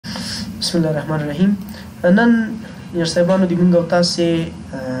بسم الله الرحمن الرحیم. نن یار صاحبانو د موږ او تاسې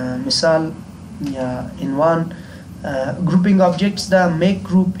مثال یا عنوان ګروپینګ آبجیکټس دا میک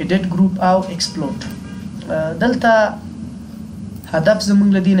ګروپ، ایډیټ ګروپ او ایکسپلوډ. دلته هدف زموږ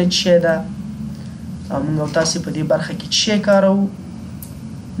له دې نه څه شی ده او موږ او تاسې په دې برخه کې څه شی کاروو،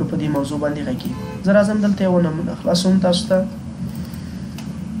 نو په دې موضوع باندې غږیږو. زه راځم دلته یوه نمونه خلاصوم تاسو ته.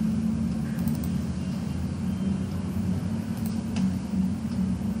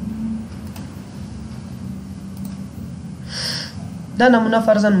 دا نمونه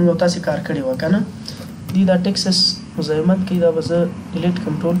فرضاً موږ او تاسې کار کړې وه که نه، دې دا ټیکسس مزاحمت کوي، دا به زه ډیلیټ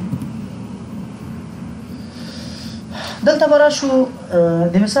کنټرول. دلته به راشو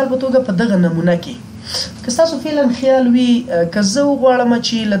د مثال په توګه په دغه نمونه کې که ستاسو فعلا خیال وي که زه وغواړم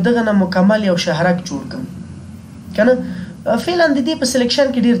چې له دغه نه مکمل یو شهرک جوړ کړم که نه، فعلا د دې په سلیکشن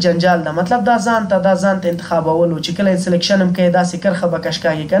کې ډېر جنجال ده. مطلب دا ځان ته انتخابولو چې کله سلیکشن هم کوې داسې کرښه به کش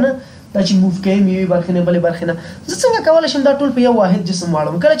کاږي که نه، دا چې موف کوي یوې برخې نه بلې برخې نه. زه څنګه کولی شم دا ټول په یو واحد جسم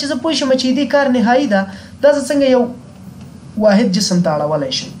واړوم؟ کله چې زه پوه شم چې دې کار نهایي ده، دا زه څنګه یو واحد جسم ته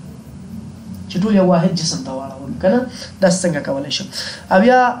اړولی شم چې ټول یو واحد جسم ته واړوم که نه، داسې څنګه کولی شم؟ او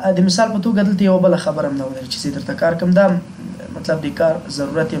یا د مثال په توګه دلته یوه بله خبره هم ده ویل چې زه درته کار کوم، دا مطلب د کار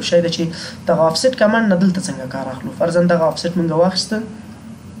ضرورت یو شی ده چې دغه آفسیټ کمانډ نه دلته څنګه کار اخلو. فرضاً دغه آفسیټ مونږ واخیسته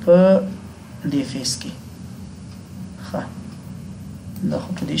په دې فیس کې، ښه دا خو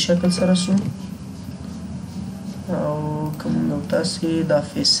په دې شکل سره سو، او که مونږ او تاسې دا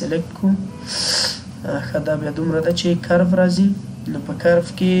فیس سلیکټ کړو، ښه دا بیا دومره ده چې کرف راځي، نو په کرف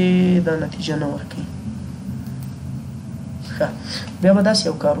کې دا نتیجه نه ورکوي. ښه بیا به داسې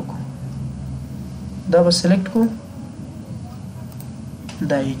یو کار وکړو، دا به سلیکټ کړو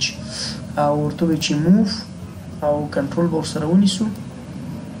دا ایچ او ورته وایي چې موف او کنټرول به ورسره ونیسو،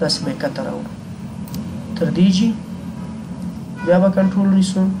 داسې به یې کته راوړو تر دې جي، بیا به کنټرول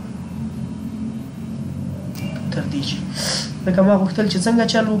ونیسو تر دې جي. لکه ما غوښتل چې څنګه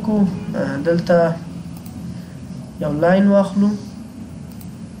چل وکړو، دلته یو لاین واخلو،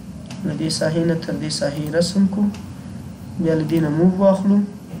 له دې ساحې نه تر دې ساحې رسم کړو، بیا له دې نه موو واخلو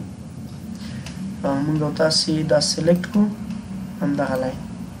او موږ او تاسې دا سلیکټ کړو همدغه لاین،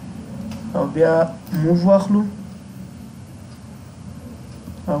 او بیا موو واخلو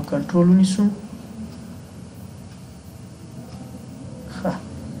او کنټرول ونیسو. ښه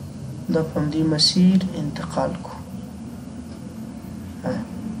دا په همدې مسیر انتقال کړو.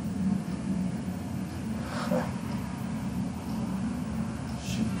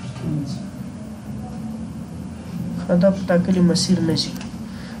 دا په ټاکلي مسیر نه ځي،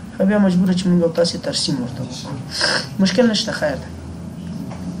 ښه بیا مجبوره چې موږ او تاسې ترسیم ورته وکړو، مشکل نشته، خیر ده.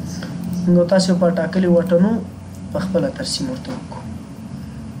 موږ او تاسې په ټاکلي واټنو په خپله ترسیم ورته وکړو،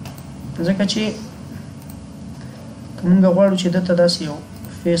 ځکه چې که موږ غواړو چې دته داسې یو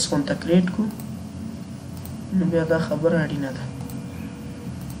فیس غونته کریټ کړو، نو بیا دا خبره اړینه ده.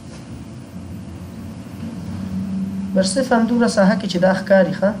 بر صرف همدومره ساحه کې چې دا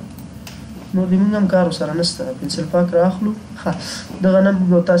ښکاري، ښه نو د موږ هم کار ورسره نشته. پنسل پاک رااخلو، ښه دغه نه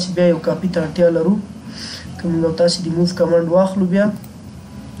موږ او تاسې بیا یو کاپي ته اړتیا لرو، که موږ او تاسې د موف کمانډ واخلو بیا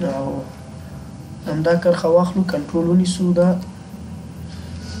او همدا کرښه واخلو، کنټرول ونیسو، دا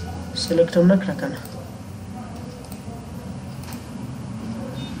سلیکټ هم نه کړه که نه،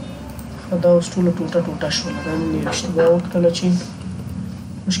 ښه دا اوس ټوله ټوټه ټوټه شوله، دا موږ یې اشتباه وکړله چې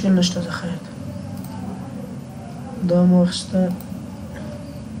مشکل نشته، زه خیر ده. دا مو اخیسته،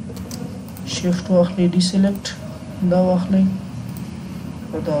 شیفت واخلئ، ډي سلیکټ، دا واخلئ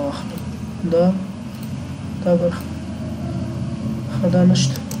او دا واخلئ، دا برخه ښه دا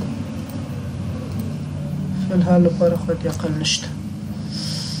نشته، فی الحال لپاره خو د اقل نشته.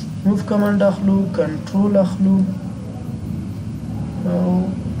 موف کمانډ اخلو، کنټرول اخلو او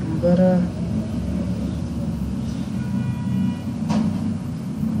بره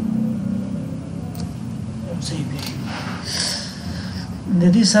ځای بیا د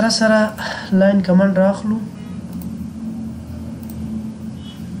دې سره سره لاین کمانډ رااخلو،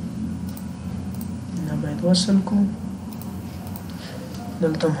 دا باید وصل کړو،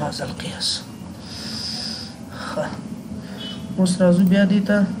 دلته هم هذا القیاس. ښه اوس راځو بیا دې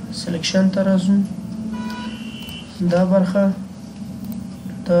ته سلیکشن ته راځو، دا برخه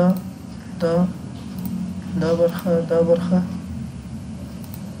دا برخه دا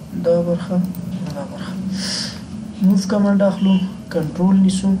برخه موف کمانډ اخلو، کنټرول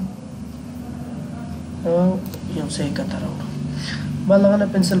نیسو او یو ځای کته راوړو، بل هغه نه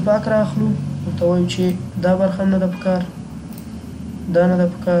پنسل پاک رااخلو، ورته وایو چې دا برخه هم نه ده پکار، دا نه ده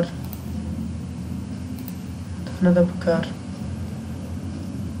پکار، دا نه ده پکار،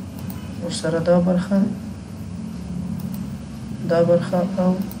 ورسره دا برخه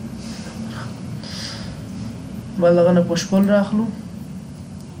او بل دغه نه پشپل راخلو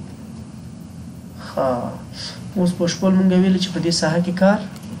ښه اوس پشپل مونږ ویلو چې په دې ساحه کې کار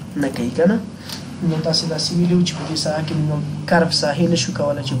نه کوي که نه نو تاسې داسې ویلي وو چې په دې ساحه کې مونږ کرف ساحې نه شو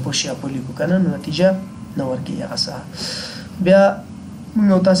کولی چې پوش یا پل وکړو که نه نو نتیجه نه ورکوي هغه ساحه بیا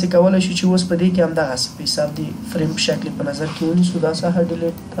مونږ تاسې کولی شو چې اوس په دې کې همدغسې په حساب د فریم په شکل په نظر کې ونیسو دا ساحه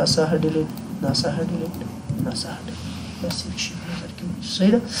ډیلیټ دا ساحه ډیلیټ دا ساحه ډیلیټ دا ساحه ډیلیټ داسې شي په نظر کې ونیسو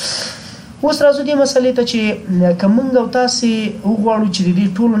صحیح ده اوس راځو دې مسلې ته چې که موږ او تاسې وغواړو چې د دې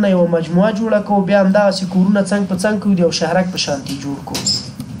ټولو نه یوه مجموعه جوړه کړو بیا همدغسې کورونه څنګ په څنګ کړو د یو شهرک په شانتې جوړ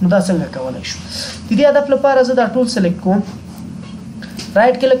کړو نو دا څنګه کولی شو د دې هدف لپاره زه دا ټول سلیکټ کوم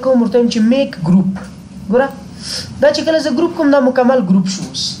رایټ کلیک کوم ورته وایم چې میک ګروپ ګوره دا چې کله زه ګروپ کوم دا مکمل ګروپ شو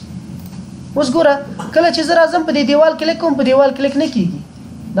اوس ګوره کله چې زه راځم په دې دیوال کلیک کوم په دیوال کلیک نه کېږي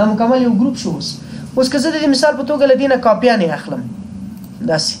دا مکمل یو ګروپ شو اوس که زه د دې مثال په توګه له دې نه کاپیانې اخلم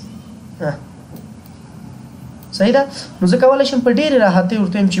داسې صحیح ده نو زه کولی شم په ډېرې راحتۍ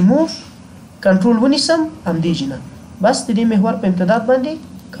ورته وایم چې موف کنټرول ونیسم همدې جینه بس د دې محور په امتداد باندې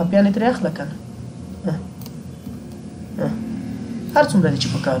کاپیانې ترې اخله که نه هر څومره دی چې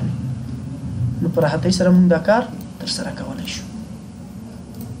په کار وي نو په راحتۍ سره موږ دا کار ترسره کولی شو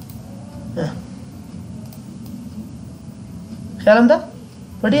خیال همده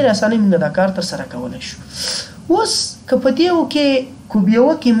په ډېرې اسانۍ موږ دا کار ترسره کولی شو اوس که په دې کې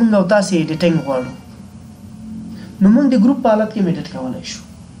کوبیوه کې موږ او تاسې ایډیټینګ غواړو نو موږ د ګروپ په حالت کې ایډیټ کولی شو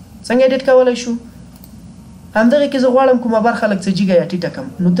څنګه ایډیټ کولی شو همدغه کې زه غواړم کومه برخه لږ څه جګه یا ټیټه کړم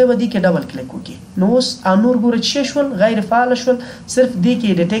نو ته به دې کې ډبل کلیک وکړې نو اوس نور ګوره چې شول غیر فعاله شول صرف دې کې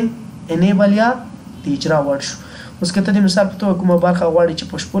ایډیټینګ انیبل یا د اجرا وړ شو اوس که ته د مثال په توګه کومه برخه غواړې چې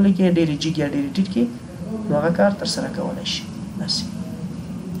پشپولې کې ډېرې جګ یا ډېرې ټیټ کې نو هغه کار ترسره کولی شي داسې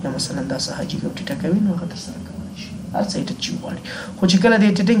یا مثلا دا ساحه جګه او ټیټه کوي نو هغه ترسره کولی شي هر څه ایډیټ چې وغواړي خو چې کله د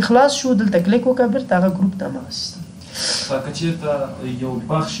ایډیټینګ خلاص شو دلته کلیک وکړه بېرته هغه ګروپ ته هماغه سیستم که چېرته یو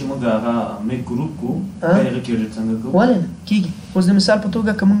بخش یې موږ هغه میک ګروپ کړو هغې کې ایډیټ څنګه کوو ولې نه کېږي اوس د مثال په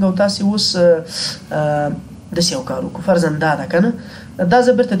توګه که موږ او تاسې اوس داسې یو کار وکړو فرضاً دا ده که نه دا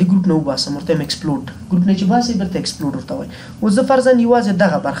زه بېرته د ګروپ نه وباسم ورته یم ایکسپلوډ ګروپ نه چې باسې بېرته ایکسپلوډ ورته وایي اوس زه فرضاً یوازې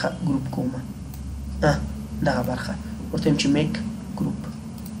دغه برخه ګروپ کوم دغه برخه ورته یم چې میک ګروپ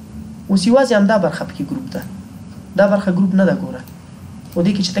اوس یوازې همدا برخه پکې ګروپ ده دا برخه ګروپ نه ده ګوره او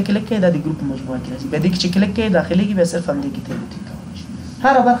دې کې چې ته کلیک کوې دا د ګروپ په مجموعه کې راځي بیا دې کې چې کلیک کوې داخلېږي بیا صرف همدې کې ته ایډیټینګ کولی شي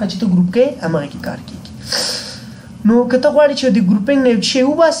هره برخه چې ته ګروپ کوې همغه کې کار کېږي نو که ته غواړې چې د ګروپینګ نه یو شی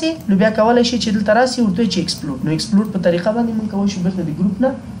وباسې نو بیا کولی شي چې دلته راسي ورته وایي چې ایکسپلوډ نو ایکسپلوډ په طریقه باندې موږ کولی شو بېرته د ګروپ نه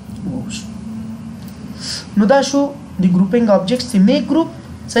ووځو نو دا شو د ګروپینګ آبجیکټس چې میک ګروپ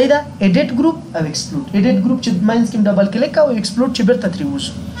صحیح ده ایډیټ ګروپ او ایکسپلوډ ایډیټ ګروپ چې ماینس کې ډبل کلیک او ایکسپلوډ چې بېرته ترې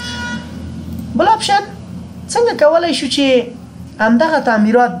وځو بل آپشن څنګه کولی شو چې همدغه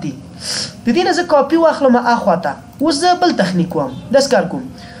تعمیرات دي د دې نه زه کاپي واخلم اخوا ته اوس زه بل تخنیک وم داسې کار کوم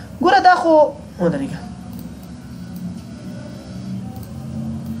ګوره دا خو ودرېږه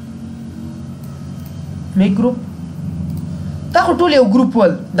میک ګروپ دا خو ټول یو ګروپ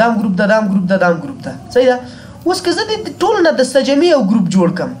ول دا هم ګروپ ده دا هم ګروپ ده دا هم ګروپ ده صحیح ده اوس که زه د ټولو نه دستجمع یو ګروپ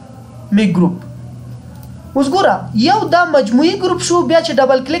جوړ کړم میک ګروپ اوس ګوره یو دا مجموعي ګروپ شو بیا چې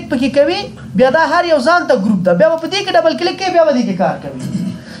ډبل کلیک پکې کوي بیا دا هر یو ځان ته ګروپ ده بیا به په دې کې ډبل کلیک کوي بیا به دې کې کار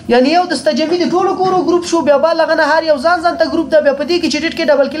کوي یعنی یو دستجمع د ټولو کورو ګروپ شو بیا به هغه نه هر یو ځان ته ګروپ ده بیا په دې کې چې ډیټ کې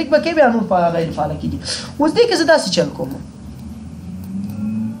ډبل کلیک به کوي بیا نور غیر فعاله کېږي اوس دې کې زه داسې چل کوم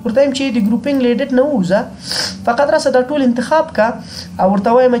ورته وایم چې د ګروپینګ له ایډیټ نه ووځه فقط راسه دا ټول انتخاب کا او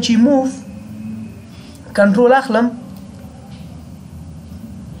ورته وایم چې موف کنټرول اخلم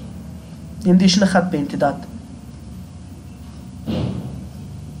د شنه خط په امتداد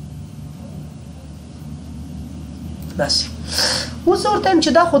داسې اوس ورته وایم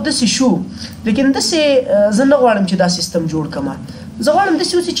چې دا خو داسې شو لیکن داسې زه نه غواړم چې دا سیستم جوړ کړم زه غواړم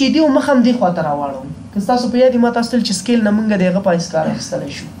داسې اوسي چې دې و مخ هم دې خواته راواړم که ستاسو په یاد وي ما تاسو ته چې سکیل نه موږ د هغه پایس کار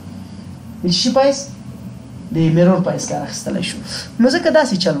اخیستلی شو د شي پایس د میرور پایس کار اخیستلی شو نو ځکه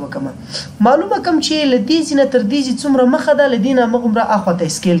داسې چل وکړم معلومه کړم چې له دې ځینه تر دې ځي څومره مخه ده له دې نه همغومره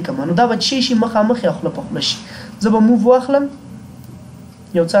اخواته سکیل کړم نو دا به څه شي مخامخ یا خوله په خوله شي زه به موو واخلم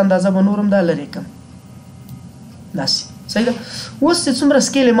یو څه اندازه به نور هم دا لرې کړم داسې صحیح ده اوس چې څومره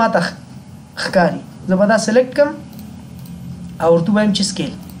سکیل یې ماته ښکاري زه به دا سلیکټ کړم او ورته ووایم چې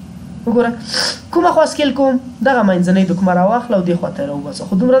سکیل وګوره کومه خوا سکیل کوم دغه منځنۍ د کومه راواخله او دې خوا ته یې راوباسه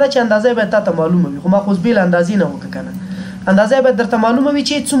خو دومره ده چې اندازه یې باید تا ته معلومه وي خو ما خو اوس بېله اندازې نه وکړه که نه اندازه یې باید درته معلومه وي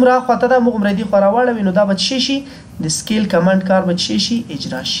چې څومره خوا ته ده همغومره دې خوا راواړوي نو دا به څه شي د سکیل کمنډ کار به څه شي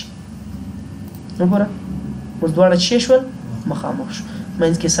اجرا شي وګوره اوس دواړه څه شول مخامخ شو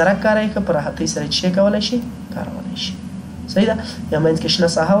منځ کې سرک کاری که په راحتۍ سره څه کولی شي کارولی شي صحیح ده یا منځ کې شنه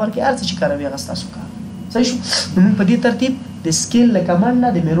ساحه ورکړي هر څه چې کاروي هغه ستاسو کار صحیح شو. نو موږ په دې ترتیب د سکیل له کمانډ نه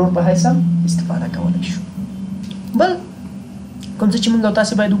د میرور په حیث هم استفاده کولی شو. بل کوم څه چې موږ او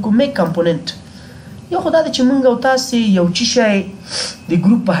تاسې باید وکړو میک کمپوننټ. یو خو دا ده چې موږ او تاسې یو څه شی د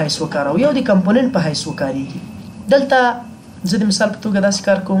ګروپ په حیث وکاروو، یو د کمپوننټ په حیث وکارېږي. دلته زه د مثال په توګه داسې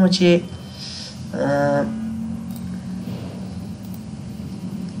کار کوم چې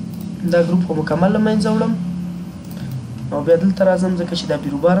دا ګروپ خو مکمل له منځه وړم او بیا دلته راځم ځکه چې دا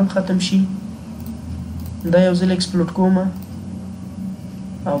بیروبار هم ختم شي. دا یو ځل ایکسپلوډ کوم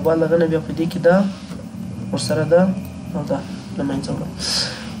او بعد له هغه نه بیا په دې کې دا ورسره دا او دا له منځه وړم.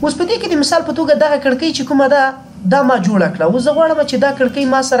 اوس په دې کې د مثال په توګه دغه کړکۍ چې کومه ده دا ما جوړه کړه. اوس زه غواړم چې دا کړکۍ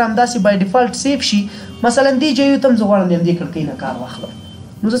ما سره همداسې بای ډیفالټ سیف شي. مثلا دې جایو ته هم زه غواړم د همدې کړکۍ نه کار واخلم.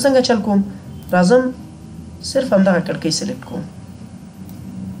 نو زه څنګه چل کوم؟ راځم صرف همدغه کړکۍ سلیکټ کوم.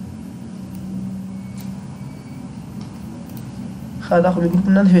 ښه دا خو مې ګروپ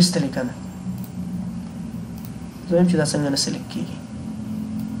نه دی ویستلی که نه. زه وایم چې دا څنګه نه سلیکټ کېږي.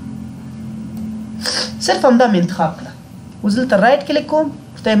 صرف همدا مې انتخاب کړه. اوس دلته رایټ کلیک کوم،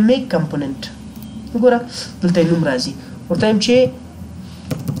 ورته یم میک کمپوننټ. وګوره دلته یې نوم راځي. ورته یم چې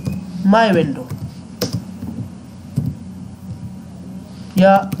مای وینډو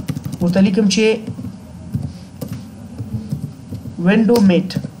یا ورته لیکم چې وینډو میټ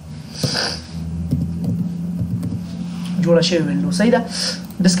جوړه شوې وینډو. صحیح ده.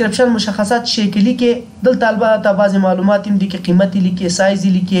 ډسکرپشن مشخصات شی کې لیکې. دلته البته بعضې معلومات هم دي کې، قیمت یې لیکې، سایز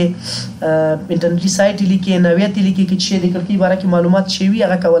یې لیکې، انټرنیټي سایټ یې لیکې، نوعیت یې لیکې. که چې د کړکۍ باره کې معلومات شی وي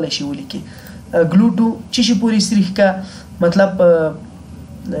هغه کولی شي ولیکې. ګلو ټو چې شي پورې سریښ کا، مطلب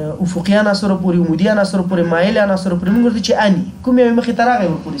افقي عناصرو پورې، عمودي عناصرو پورې، مایل عناصرو پورې. موږ ورته چې اني کوم یو مخې ته راغی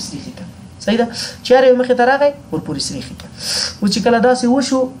ورپورې سریښ کا. صحیح ده. چې هر یو مخې ته راغی ورپورې سریښ کا. اوس چې کله داسې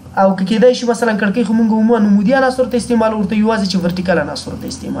وشو او که کېدای شي مثلا کړکۍ خو موږ عموما عمودي عناصرو ته استعمال ورته یوازې چې ورټیکل عناصرو ته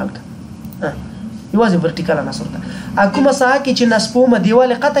استعمال کړه. یوازې ورټیکل عناصرو ته. کومه ساحه کې چې نصبومه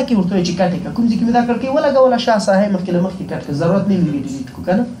دیوال قطع کې ورته چې کټ کړه. کوم ځای کې مې دا کړکۍ ولګوله شا ساحه مخکې له مخکې کټ کړه. ضرورت نه مې ډیلیټ کړو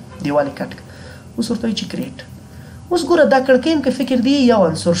که نه، دیوال یې کټ کړه. اوس ورته چې کریټ. اوس ګوره دا کړکۍ هم که فکر دی یو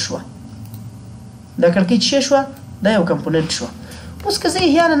عنصر شوه. دا کړکۍ چې شوه دا یو کمپوننټ شوه. اوس که زه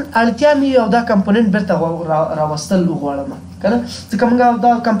احیانا اړتیا مې او دا کمپوننټ بیرته راوستل وغواړم که نه، ځکه موږ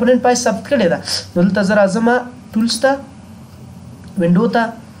دا کمپوننټ پای ثبت کړې ده. نو دلته زه راځم ټولز ته، وینډو ته،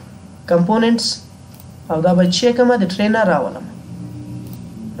 کمپوننټس او دا به چې کومه د ټرې نه راولم.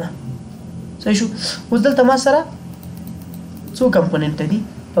 صحیح شو. اوس دلته ما سره څو کمپوننټ دي،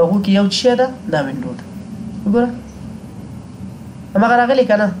 په هغو کې یو چې ده دا وینډو ده. وګوره هماغه راغلی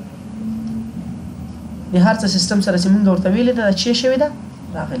که نه، د هر څه سیستم سره چې موږ ورته ویلې ده دا چې شوې ده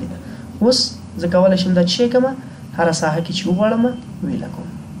راغلی ده. اوس زه کولی شم دا چې کومه هره ساحه کې چې وغواړم ویله کوم.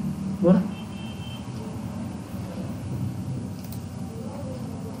 ګوره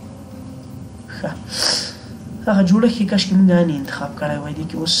ښه هغه جوړښت کې کاشکې موږ اني انتخاب کړی وای. دې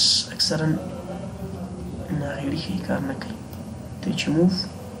کې اوس اکثرا ناغېړي ښې کار نه کوي. ته چې موف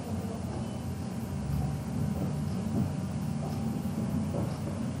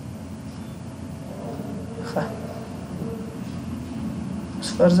ښه اوس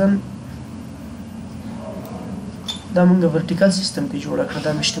فرضاً دا موږ ورټیکل سیستم کې جوړه کړه.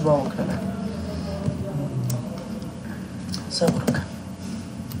 دا مې اشتباه وکړله. صبر وکړه.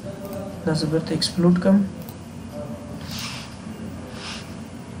 دا زه بیرته ایکسپلوډ کړم.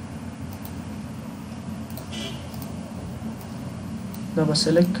 دا به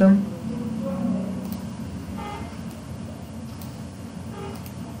سلیکټ کړم.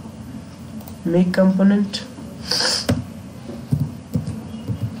 میک کمپوننټ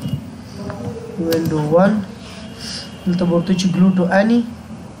وینډو 1 دلته به ورته چې ګلو ټو اني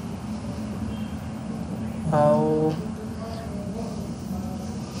او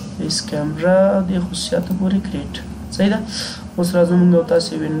اس کیمرا د خصوصیاتو پورې کریټ. صحیح ده. اوس راځو موږ او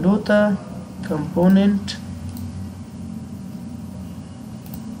تاسې وینډو ته، کمپوننټ،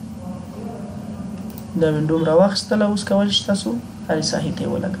 دا وینډو م راواخیستله. اوس کولی شي تاسو هرې ساحې ته یې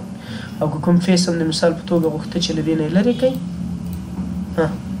ولګوئ. او که کوم فیس هم د مثال په توګه غوښته چې له دې نه یې لرې کړئ،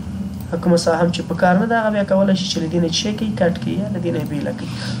 کومه ساحه هم چې په کار نه ده هغه بیا کولی شي چې له دې نه چې کوي کټ کړي یا له دې نه یې بېله کړي.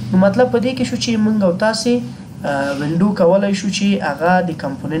 نو مطلب په دې کې شو چې موږ او تاسې وینډو کولی شو چې هغه د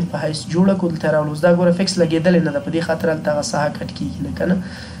کمپوننټ په حیث جوړه کړو. دلته راولو. اوس دا ګوره فکس لګېدلې نه ده، په دې خاطر هلته هغه ساحه کټ کېږي نه که نه،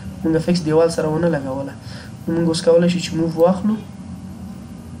 موږ فکس دیوال سره ونه لګوله. نو موږ اوس کولی شو چې موف واخلو،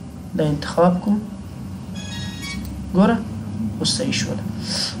 دا انتخاب کړو. ګوره اوس صحیح شوله.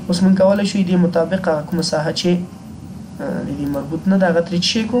 اوس موږ کولی شو دې مطابق هغه کومه ساحه چې د دې مربوط نه ده هغه ترې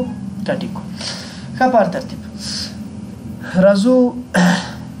چې کړو کټ یې کړو. ښه په هر ترتیب راځو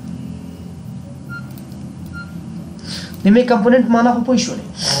د میک کمپوننټ معنا خو پوه شولې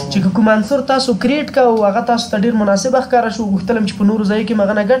چې کوم عنصر تاسو کریټ کا او هغه تاسو ته ډیر مناسب ښکاره شو غوښتلم چې په نورو ځایو کې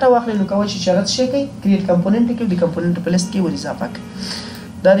مغه نه ګټه واخلئ نو کولی شي چې هغه څه کوي کریټ کمپوننټ کې د کمپوننټ په لیست کې ور اضافه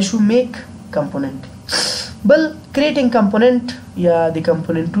کړئ دا د شو میک کمپوننټ بل کریټینګ کمپوننټ یا د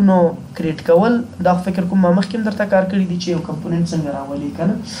کمپوننټونو کریټ کول دا فکر کوم ما مخکې درته کار کړی دی چې یو کمپوننټ څنګه راولي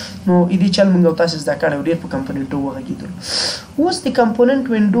کنه نو دې چل موږ تاسو زده کړو ډیر په کمپوننټو وغږیدل اوس د کمپوننټ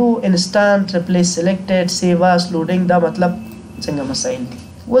وینډو انسټانټ ریپلیس سلیکټډ سیو اس لوډینګ دا مطلب څنګه مسائل دي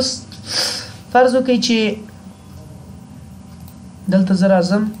اوس فرض وکړئ چې دلته زه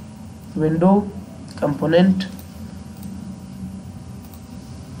راځم وینډو کمپوننټ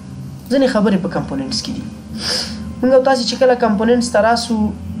ځینې خبرې په کمپوننټس کې دي موږ تاسو چې کله کمپوننټس ته راسو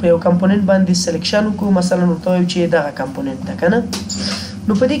په یو کمپوننټ باندې سلیکشن وکړو مثلا ورته وایو چې دغه کمپوننټ ده که نه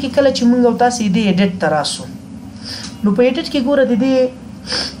نو په دې کې کله چې موږ تاسو دې ایډیټ ته راسو نو په ایډیټ کې ګوره د دې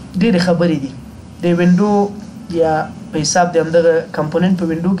ډېرې خبرې دي د وینډو یا په حساب د همدغه کمپوننټ په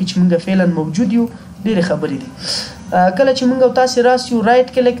وینډو کې چې موږ فعلا موجود یو ډېرې خبرې دي کله چې موږ تاسو راسو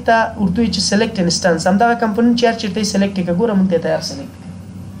رائټ کلیک ته ورته وایو چې سلیکټ انسټانس همدغه کمپوننټ چې هر چېرته یې سلیکټ کړه ګوره موږ ته تیار سلیکټ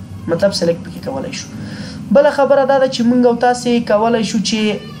مطلب سلیکټ پکې کولی شو بله خبره دا ده چې موږ او تاسې کولی شو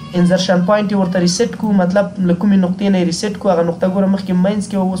چې انزرشن پوینټ یې ورته ریسیټ کړو مطلب له کومې نقطې نه یې ریسیټ کړو هغه نقطه ګوره مخکې منځ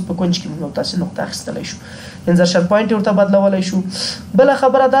کې اوس په کونج کې موږ او تاسې نقطه اخیستلی شو انزرشن پوینټ یې ورته بدلولی شو بله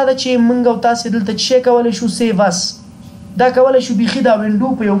خبره دا ده چې موږ او تاسې دلته څه شی کولی شو سیو اس دا کولی شو بیخي دا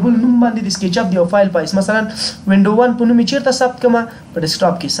وینډو په یو بل نوم باندې د سکیچ اپ د یو فایل په حیث مثلا وینډو 1 په نوم یې چېرته ثبت کړمه په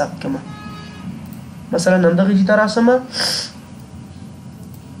ډیسکټاپ کې ثبت کړمه مثلا همدغه ځای ته راسمه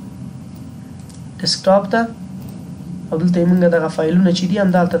ډیسکټاپ ته او دلته یې موږ دغه فایلونه چې دي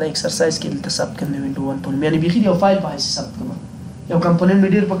همدلته د ایکسرسایز کې دلته ثبت کړم د وینډو 1 په نوم یعنې بیخي د یو فایل په حیث ثبت کړم یو کمپوننټ مې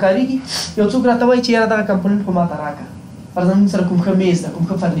ډېر پکارېږي یو څوک راته وایي چې یاره دغه کمپوننټ خو ماته راکړه فرضاً موږ سره کوم ښه میز ده کوم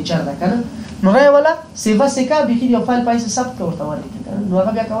ښه فرنیچر ده که نه نو رایې والا سیوا سیکا بیخي د یو فایل په حیث ثبت کړه ورته ورکړه که نه نو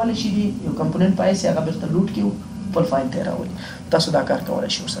هغه بیا کولی شي د یو کمپوننټ په حیث هغه بیرته لوډ کړي خپل فایل ته یې راولي تاسو دا کار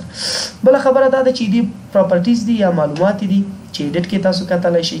کولی شئ ورسره بله خبره دا ده چې دې پراپرټیز دي یا معلومات دي چې ایډیټ کې تاسو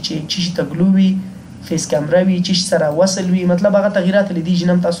کتلی شئ چې څه شي ته ګلو وي فیس کیمرا وي چې سره وصل وي مطلب هغه تغییرات لیدي چې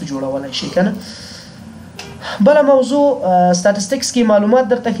هم تاسو جوړولی شئ که نه بله موضوع سټاټسټکس کې معلومات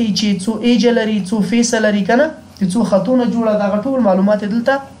درته ښیي چې څو ایجه لري څو فیسه لري که نه چې څو خطونه جوړه دغه ټول معلومات یې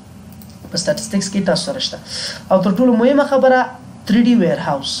دلته په سټاټسټکس کې تاسو سره شته او تر ټولو مهمه خبره 3D ویر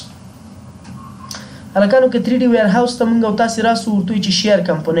هاوس هلکانو که 3D ویر هاوس ته موږ او تاسې راسو ورته وایي چې شیر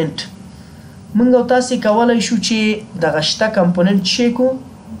کمپوننټ موږ او تاسې کولی شو چې دغه شته کمپوننټ شی کړو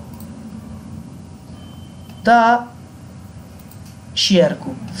دا شیر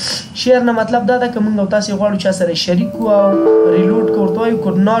کو شیر نه مطلب دا ده که موږ او تاسې غواړو چا سره شریک کړو او ریلوډ کړو ورته وایو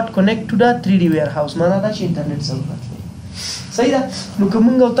could not connect to the 3D warehouse معنا دا چې انټرنیټ ضرورت لري صحیح ده نو که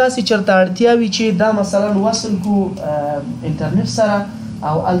موږ او تاسې چېرته اړتیا وي چې دا مثلا وصل کړو انټرنیټ سره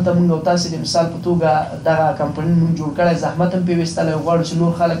او هلته موږ او تاسې د مثال په توګه دغه کمپنۍ موږ جوړ کړی زحمت هم پرې ویستلی او غواړو چې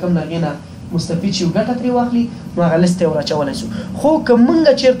نور خلک هم د هغې نه مستفید شي او ګټه ترې واخلي نو هغه لیست یې ور اچولی شو خو که موږ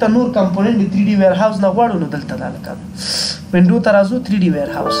چېرته نور کمپوننټ د 3D ویر هاوس نه غواړو نو دلته دا لکانو وینډو ته راځو 3D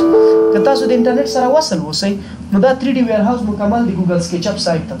ویر هاوس که تاسو د انټرنیټ سره وصل اوسئ نو دا 3D ویر هاوس مکمل د ګوګل سکیچ اپ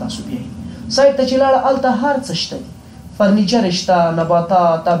سایټ ته تاسو بیایي سایټ ته چې لاړه هلته هر څه شته دي فرنیچر شته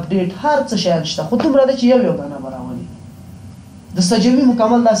نباتات اپډیټ هر څه شیان شته خو دومره ده چې یو دانه به راولي د سجوي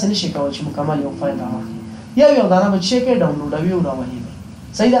مکمل داسې نشي کولی چې مکمل یو فایل راواخلي یو دانه به څه کوي ډاونلوډوي او راولي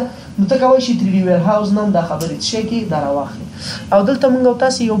صحیح ده نو ته کولی شي 3D ویر هاوس نه هم دا خبرې څه شی کې دا راواخلي او دلته موږ او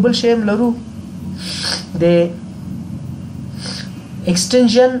تاسې یو بل شی هم لرو د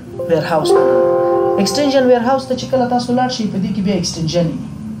ایکسټنژن ویر هاوس ایکسټنژن ویر هاوس ته چې کله تاسو لاړ شئ په دې کې بیا ایکسټنژن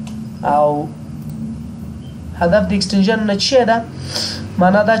او هدف د ایکسټنژن نه څه ده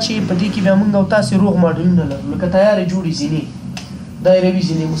معنا دا چې په دې کې بیا موږ او تاسې روغ ماډلونه لرو لکه تیارې جوړې ځینې دایروي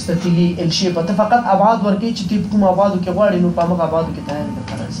ځینې مستطیلي ال شیپه ته فقط ابعاد ورکوي چې ته په کوم ابعادو کې غواړې نو په همغه ابعادو کې تیارې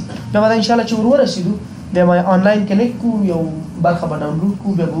درته راځي بیا به دا انشاءالله چې ورسېدو بیا به آنلاین کنیکټ کړو یو برخه به ډاونلوډ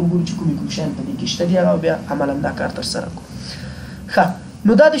کړو بیا به وګورو چې کوم شیان په دې کې شته دي هغه بیا عملا دا کار ترسره کړو ښه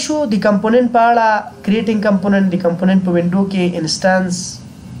نو دا د شو د کمپوننټ په اړه کریټینګ کمپوننټ د کمپوننټ په وینډو کې انسټانس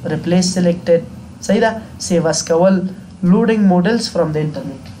ریپلیس سلیکټډ صحیح ده سیو اس کول لوډینګ موډلز فرام د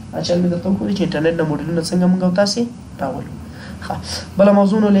انټرنیټ اچھا مې درته وښودی چې انټرنیټ نه موډلونه څنګه موږ او تاسې راولو ښه بله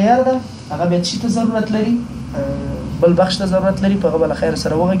موضوع نو لییر ده هغه بیا څه ته ضرورت لري بل بخش ته ضرورت لري په هغه به له خیر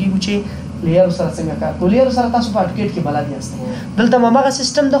سره وغږېږو چې لییرو سره څنګه کار کوو لییرو سره تاسو په اټوکیټ کې بلد یاست دلته هماغه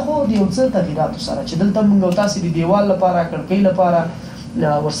سیستم ده خو د یو څه تغییراتو سره چې دلته موږ او تاسې د دیوال لپاره کړکۍ لپاره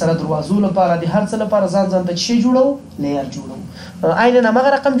ورسره دروازو لپاره د هر څه لپاره ځان ته شی جوړو لیر جوړو عین همغه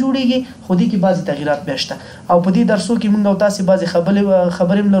رقم جوړیږي خو دې کې بعضې تغیرات بیا شته او په دې درسو کې موږ او تاسې بعضې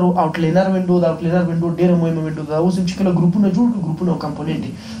خبرې هم لرو آوټلاینر وینډو د آوټلاینر وینډو ډېره مهمه وینډو ده اوس هم چې کله ګروپونه جوړ کړو ګروپونه او کمپوننټ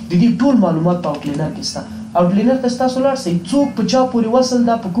د دې ټول معلومات په آوټلاینر کې شته آوټلاینر ته ستاسو لاړ شئ څوک په چا پورې وصل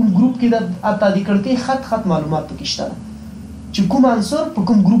ده په کوم ګروپ کې د اتادي کړکۍ خط معلومات پکې شته چې کوم عنصر په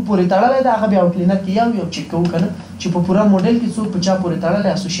کوم ګروپ پورې تړلی دی هغه بیا آوټلاینر کې یو چک کوو که نه چې په پوره موډل کې څوک په چا پورې تړلی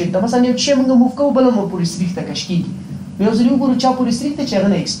اسوشیټ ده مثلا یو شی موږ موف کوو بل هم ورپورې سریښ ته کش کېږي یو ځل وګورو چا پورې سریښ ته چې هغه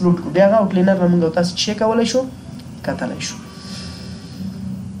نه ایکسپلوډ کړو بیا هغه آوټلاینر نه موږ او تاسو څه کولی شو کتلی شو